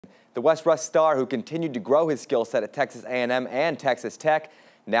The West Rusk star, who continued to grow his skill set at Texas A&M and Texas Tech,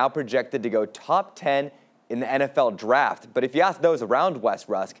 now projected to go top 10 in the NFL draft. But if you ask those around West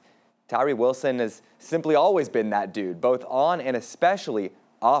Rusk, Tyree Wilson has simply always been that dude, both on and especially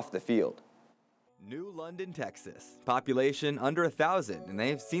off the field. New London, Texas. Population under 1,000, and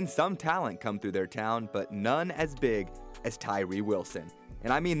they've seen some talent come through their town, but none as big as Tyree Wilson.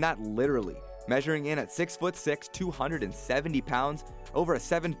 And I mean that literally. Measuring in at 6'6", 270 pounds, over a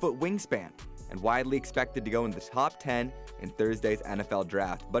 7-foot wingspan, and widely expected to go in the top 10 in Thursday's NFL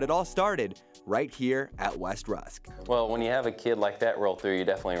draft. But it all started right here at West Rusk. Well, when you have a kid like that roll through, you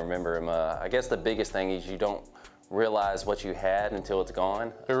definitely remember him. I guess the biggest thing is you don't realize what you had until it's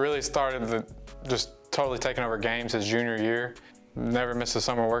gone. It really started just totally taking over games his junior year. Never missed a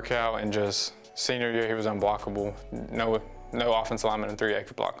summer workout, and just senior year he was unblockable. No offensive lineman in 3A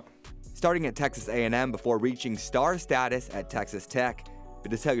could block him. Starting at Texas A&M before reaching star status at Texas Tech, but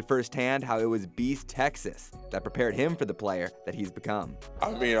to tell you firsthand how it was Beast Texas that prepared him for the player that he's become.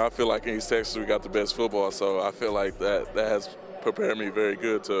 I mean, I feel like in East Texas we got the best football, so I feel like that has prepared me very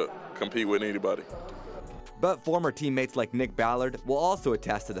good to compete with anybody. But former teammates like Nick Ballard will also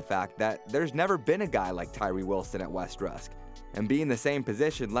attest to the fact that there's never been a guy like Tyree Wilson at West Rusk, and being in the same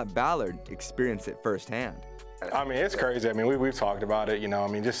position let Ballard experience it firsthand. I mean, it's crazy. I mean, we've talked about it, I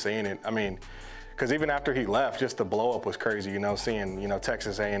mean, just seeing it. I mean, because even after he left, just the blow up was crazy, seeing,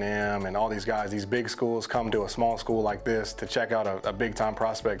 Texas A&M and all these guys, these big schools come to a small school like this to check out a big time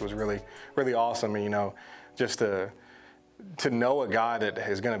prospect was really, really awesome. And, just to know a guy that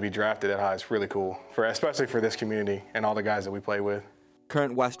is going to be drafted that high is really cool, especially for this community and all the guys that we play with.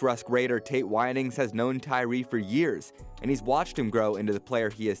 Current West Rusk Raider Tate Winings has known Tyree for years, and he's watched him grow into the player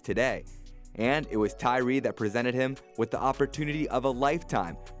he is today. And it was Tyree that presented him with the opportunity of a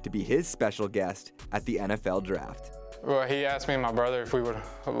lifetime to be his special guest at the NFL draft. Well, he asked me and my brother if we would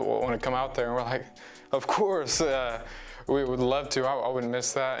want to come out there, and we're like, of course, we would love to. I wouldn't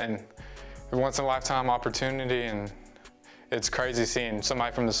miss that, and a once-in-a-lifetime opportunity, and it's crazy seeing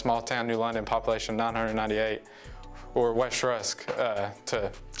somebody from the small town New London, population 998, or West Rusk, to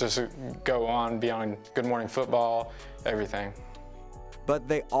just go on beyond Good Morning Football, everything. But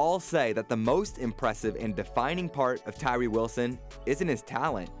they all say that the most impressive and defining part of Tyree Wilson isn't his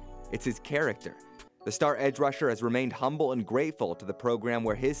talent, it's his character. The star edge rusher has remained humble and grateful to the program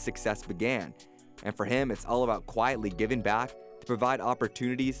where his success began. And for him, it's all about quietly giving back to provide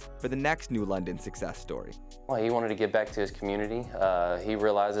opportunities for the next New London success story. Well, he wanted to give back to his community. He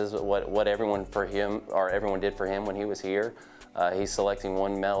realizes what everyone did for him when he was here. He's selecting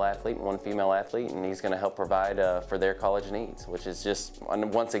one male athlete and one female athlete, and he's going to help provide for their college needs, which is just,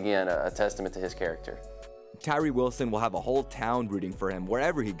 once again, a testament to his character. Tyree Wilson will have a whole town rooting for him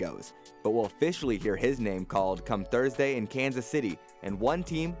wherever he goes, but we'll officially hear his name called come Thursday in Kansas City, and one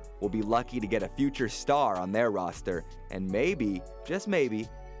team will be lucky to get a future star on their roster, and maybe, just maybe,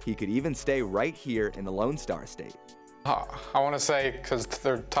 he could even stay right here in the Lone Star State. I want to say, because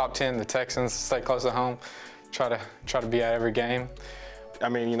they're top 10, the Texans stay close to home. Try to be at every game. I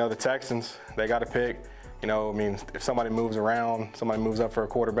mean, the Texans, they got to pick. I mean, if somebody moves around, somebody moves up for a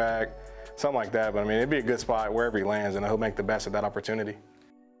quarterback, something like that. But I mean, it'd be a good spot wherever he lands, and he'll make the best of that opportunity.